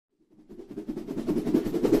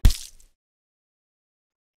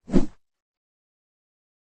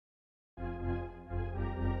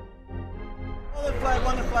flag,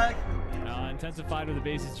 on the flag. Intensified with the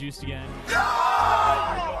base is juiced again.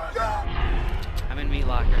 I'm in meat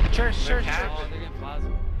locker. Sure. Oh, they're getting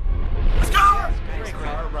plaza. Let's go! Great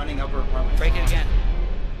Car running upper apartment. Break it again.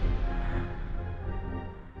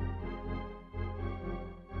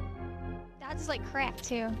 That's like crack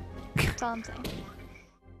too. That's all I'm saying.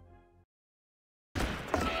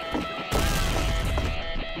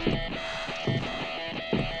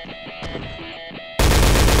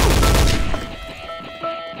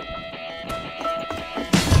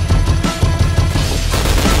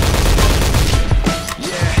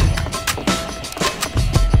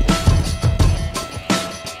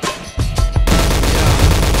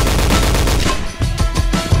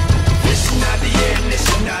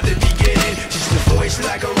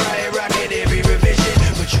 Like a riot rocket every revision,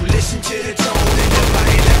 but you listen to the tone and the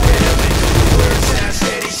line that rhythm. The words sound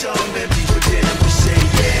steady, some empty within them. We say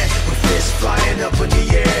yeah, with fists flying up in the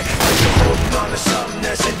air, like we're holding on to something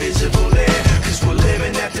that's invisible there. Cause we're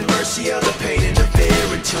living at the mercy of the pain and the fear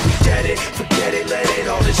until we dead it, forget it, let it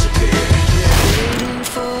all disappear. Waiting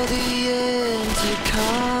for the end to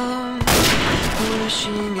come,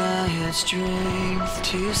 wishing I had strength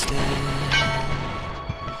to stand.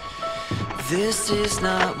 This is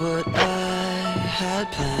not what I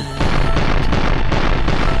had planned.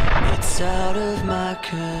 It's out of my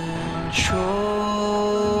control.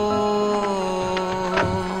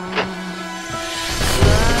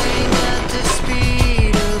 Flying at the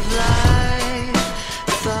speed of light,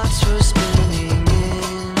 thoughts were spinning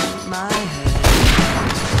in my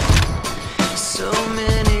head. So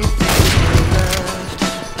many things were left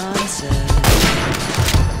unsaid.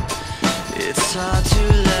 It's hard to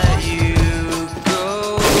let you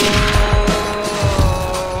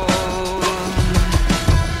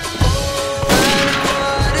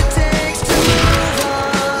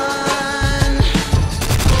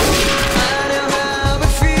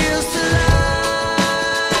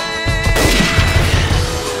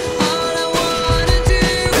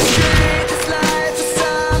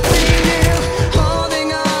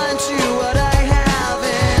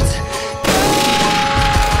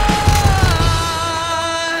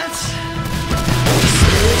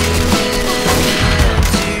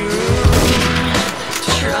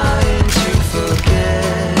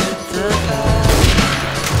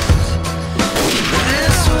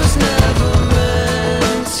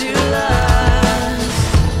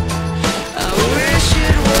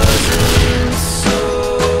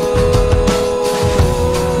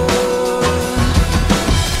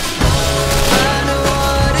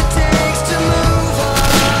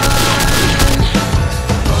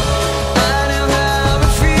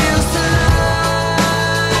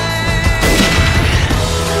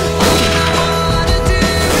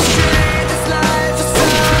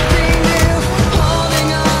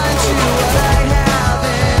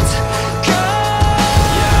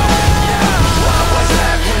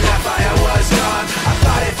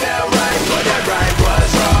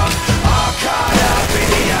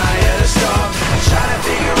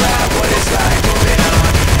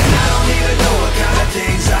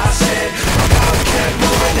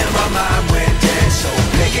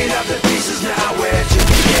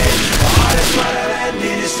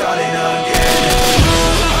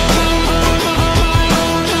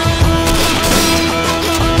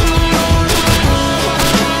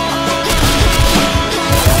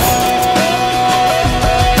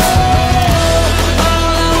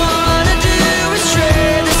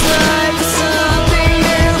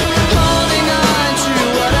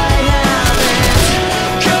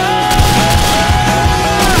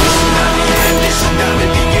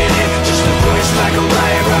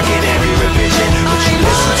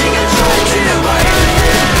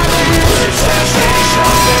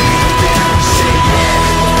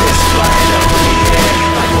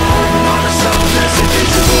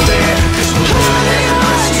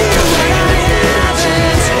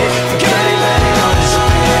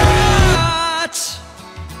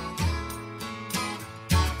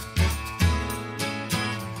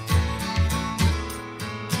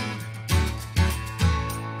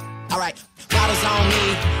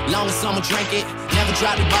Drink it, never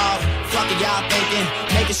drop the ball. Fuck it, y'all thinking.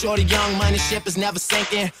 Making sure the young money ship is never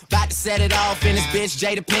sinking. About to set it off in this bitch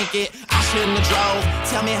Jada Pinkett. I shouldn't have drove.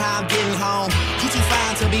 Tell me how I'm getting home. You too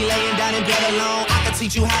fine to be laying down in bed alone. I could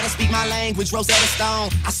teach you how to speak my language, Rosetta Stone.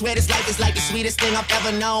 I swear this life is like the sweetest thing I've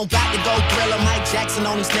ever known. About to go Thriller, Mike Jackson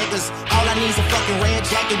on these niggas. All I need is a fucking red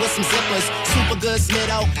jacket with some zippers. Super good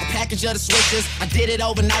Smitto, a package of the switches. I did it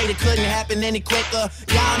overnight, it couldn't happen any quicker.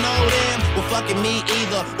 Y'all know them, well fucking me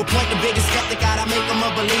either. We'll point the biggest skeptic out, I make them a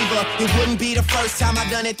believer. It wouldn't be the first time I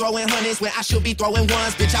done it, throwing hundreds when I should be throwing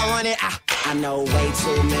ones. Bitch, I run it. I know way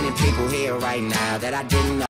too many people here right now that I didn't know.